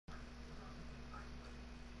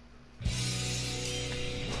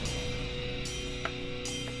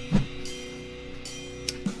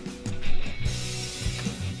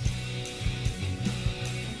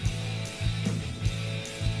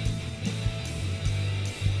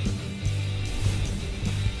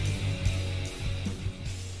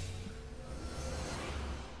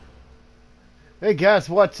Hey guys,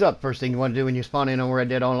 what's up? First thing you want to do when you spawn in on Red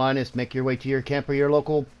Dead Online is make your way to your camp or your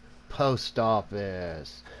local post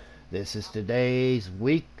office. This is today's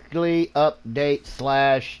weekly update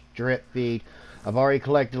slash drip feed. I've already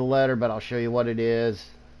collected a letter, but I'll show you what it is.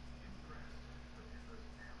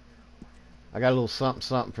 I got a little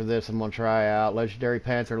something for this I'm going to try out. Legendary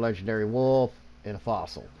Panther, Legendary Wolf, and a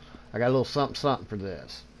fossil. I got a little something for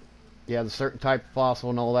this. Yeah, the certain type of fossil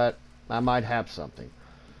and all that, I might have something.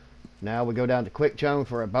 Now we go down to Quick Chunk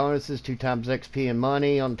for our bonuses. 2 times XP and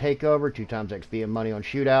money on takeover, 2 times XP and money on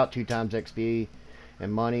shootout, 2 times XP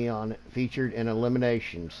and money on featured and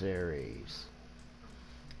elimination series.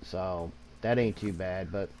 So that ain't too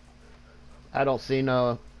bad, but I don't see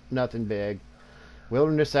nothing big.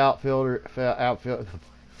 Wilderness outfielders,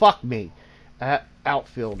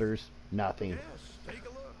 nothing. Yes, take a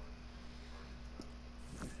look.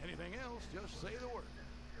 Anything else, just say the word.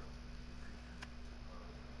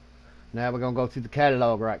 Now we're going to go through the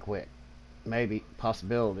catalog right quick. Maybe,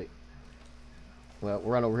 possibility. Well,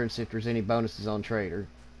 we'll run over here and see if there's any bonuses on Trader.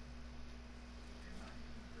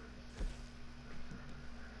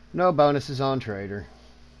 No bonuses on Trader.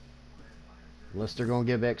 Unless they're going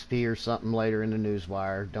to give XP or something later in the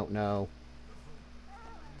newswire. Don't know.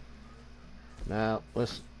 Now,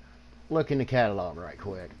 let's look in the catalog right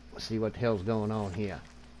quick. Let's see what the hell's going on here.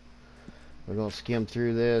 We're going to skim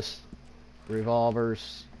through this.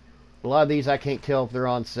 Revolvers. A lot of these I can't tell if they're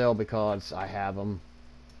on sale because I have them.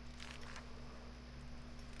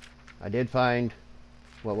 I did find,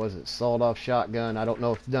 what was it, sawed-off shotgun. I don't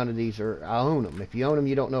know if none of these are, I own them. If you own them,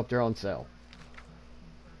 you don't know if they're on sale.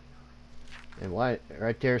 And why,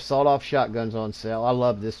 right there, sawed-off shotgun's on sale. I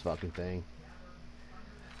love this fucking thing.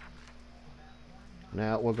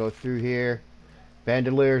 Now we'll go through here.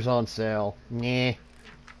 Bandoleer's on sale. Nah.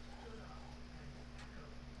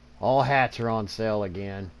 All hats are on sale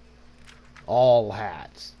again. All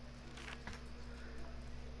hats.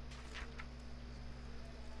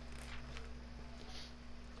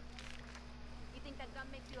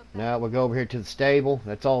 Now we'll go over here to the stable.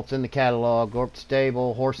 That's all that's in the catalog. Go up to the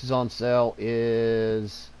stable. Horses on sale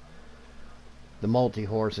is the multi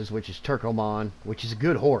horses, which is Turkomon, which is a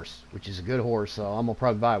good horse. So I'm gonna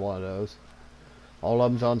probably buy one of those. All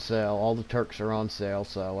of them's on sale. All the Turks are on sale,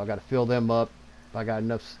 so I got to fill them up. If I got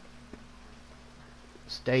enough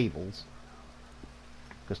stables.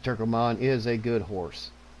 Because Turkomon is a good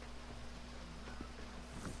horse.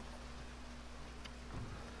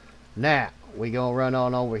 Now, we gonna run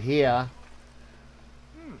on over here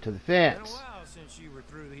to the fence. Been a while since you were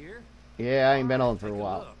through here. Yeah, I ain't been on for a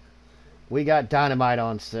while. We got dynamite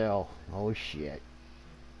on sale. Oh shit.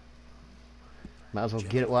 Might as well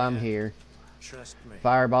get it while I'm here. Trust me.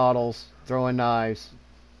 Fire bottles, throwing knives,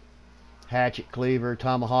 hatchet, cleaver,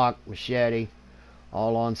 tomahawk, machete,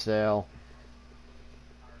 all on sale.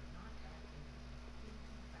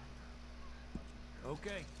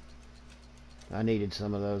 Okay. I needed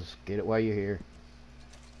some of those. Get it while you're here.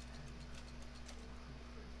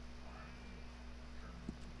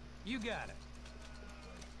 You got it.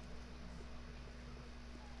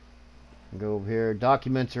 Go over here.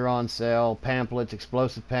 Documents are on sale. Pamphlets,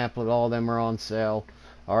 explosive pamphlet, all of them are on sale.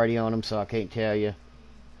 Already on them, so I can't tell you.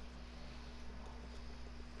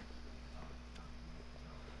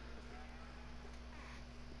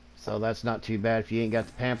 So that's not too bad if you ain't got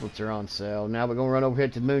the pamphlets are on sale. Now we're going to run over here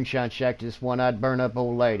to the Moonshine Shack to this one-eyed burn-up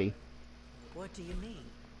old lady. What do you mean?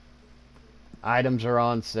 Items are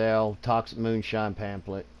on sale. Toxic Moonshine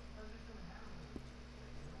pamphlet.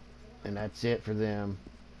 And that's it for them.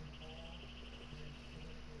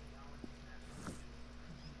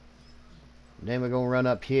 Then we're going to run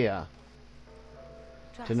up here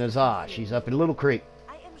to Nazah. She's up in Little Creek.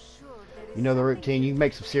 You know the routine. You can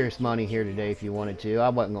make some serious money here today if you wanted to. I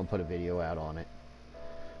wasn't going to put a video out on it.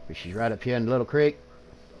 But she's right up here in Little Creek.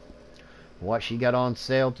 What she got on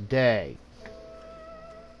sale today.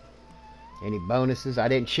 Any bonuses? I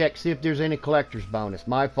didn't check see if there's any collector's bonus.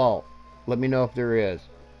 My fault. Let me know if there is.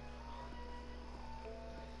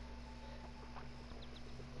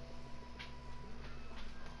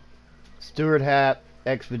 Steward hat,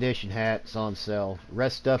 expedition hat's on sale.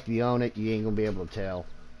 Rest stuff, if you own it, you ain't going to be able to tell.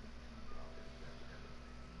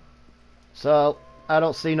 So, I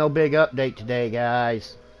don't see no big update today,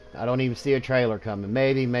 guys. I don't even see a trailer coming.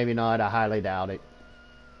 Maybe, maybe not. I highly doubt it.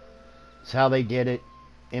 It's how they did it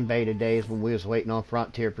in beta days when we was waiting on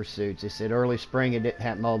Frontier Pursuits. They said early spring. It didn't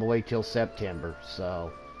happen all the way till September.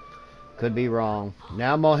 So, could be wrong.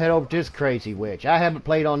 Now I'm going to head over to this crazy witch. I haven't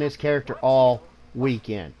played on this character all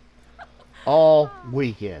weekend. All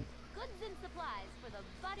weekend. Goods and supplies for the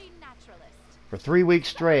budding naturalist. For 3 weeks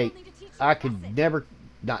straight, I could never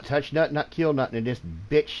not touch nothing, not kill nothing, and this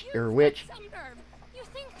bitch or witch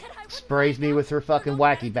sprays me with her fucking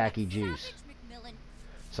wacky backy juice.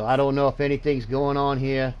 So I don't know if anything's going on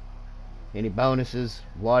here, any bonuses,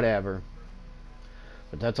 whatever.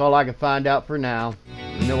 But that's all I can find out for now.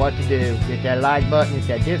 You know what to do. Hit that like button, hit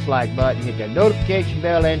that dislike button, hit that notification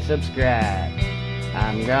bell, and subscribe.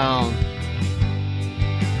 I'm gone.